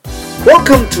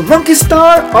Welcome to Monkey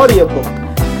Star Audiobook.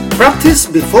 Practice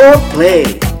before play.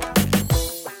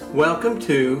 Welcome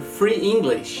to Free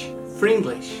English. Free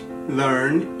English.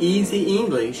 Learn easy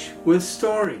English with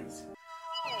stories.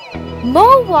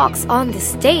 Mo walks on the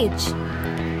stage.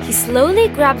 He slowly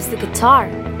grabs the guitar.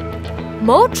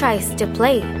 Mo tries to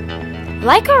play.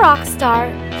 Like a rock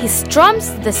star, he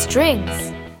strums the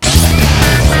strings.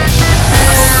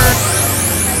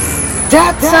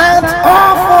 That sounds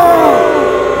awful!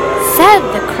 Said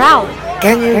the crowd.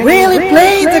 Can you really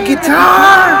play the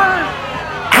guitar?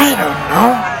 I don't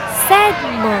know. Said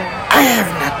Mo. I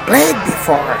have not played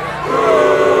before.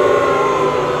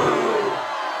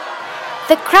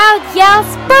 The crowd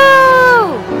yells,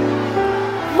 "Boo!"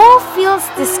 Mo feels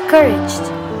discouraged.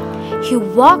 He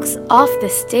walks off the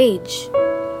stage.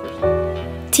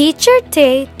 Teacher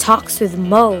Tay talks with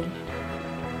Mo.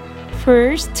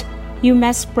 First, you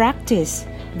must practice.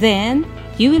 Then,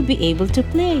 you will be able to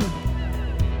play.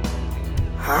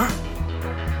 Huh?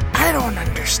 I don't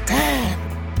understand.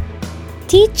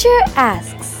 Teacher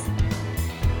asks,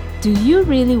 Do you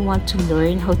really want to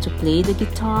learn how to play the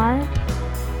guitar?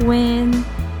 When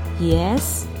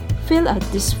yes, fill out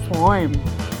this form.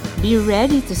 Be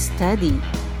ready to study.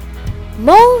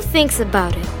 Mo thinks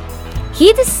about it.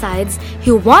 He decides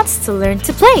he wants to learn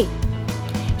to play.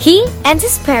 He and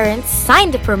his parents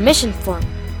sign the permission form.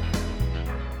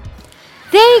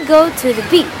 They go to the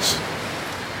beach.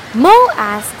 Mo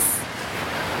asks,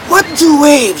 What do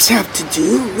waves have to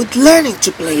do with learning to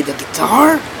play the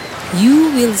guitar? You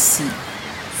will see.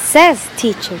 says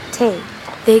Teacher Tay.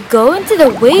 They go into the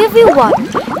wavy water.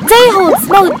 Tay holds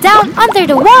Mo down under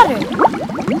the water.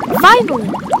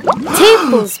 Finally, Tay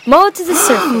pulls Mo to the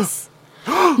surface.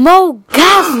 Mo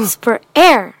gasps for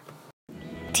air.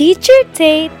 Teacher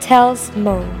Tay tells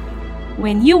Mo,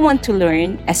 When you want to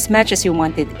learn as much as you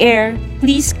wanted air,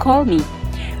 please call me.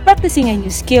 Practicing a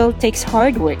new skill takes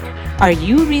hard work. Are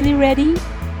you really ready?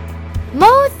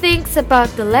 Mo thinks about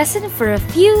the lesson for a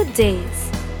few days.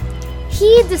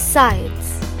 He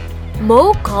decides.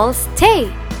 Mo calls Tay.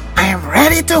 I am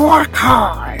ready to work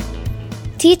hard.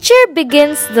 Teacher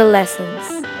begins the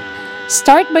lessons.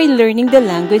 Start by learning the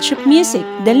language of music,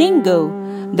 the lingo.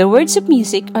 The words of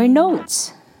music are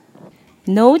notes.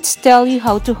 Notes tell you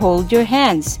how to hold your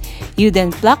hands. You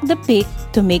then pluck the pick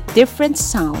to make different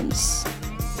sounds.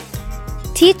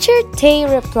 Teacher Tay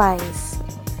replies,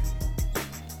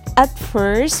 At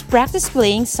first, practice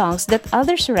playing songs that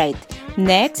others write.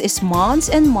 Next is months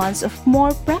and months of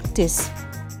more practice.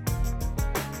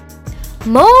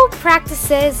 Mo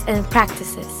practices and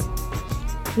practices.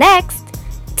 Next,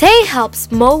 Tay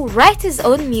helps Mo write his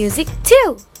own music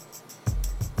too.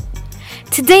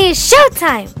 Today is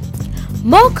showtime!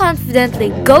 Mo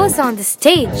confidently goes on the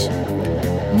stage.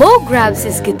 Mo grabs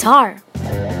his guitar.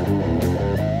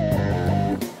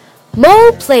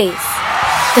 Mo plays.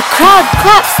 The crowd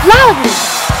claps loudly.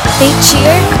 They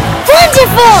cheer,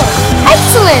 "Wonderful!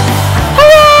 Excellent!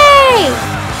 Hooray!"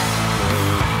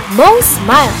 Mo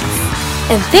smiles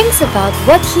and thinks about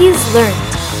what he's learned.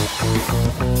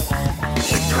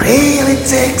 It really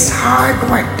takes hard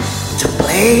work to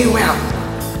play well.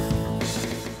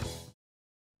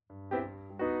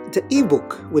 The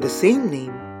ebook with the same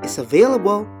name is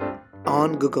available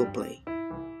on Google Play.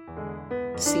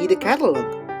 See the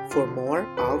catalog for more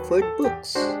Alford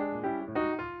books.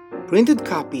 Printed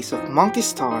copies of Monkey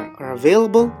Star are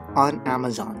available on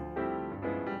Amazon.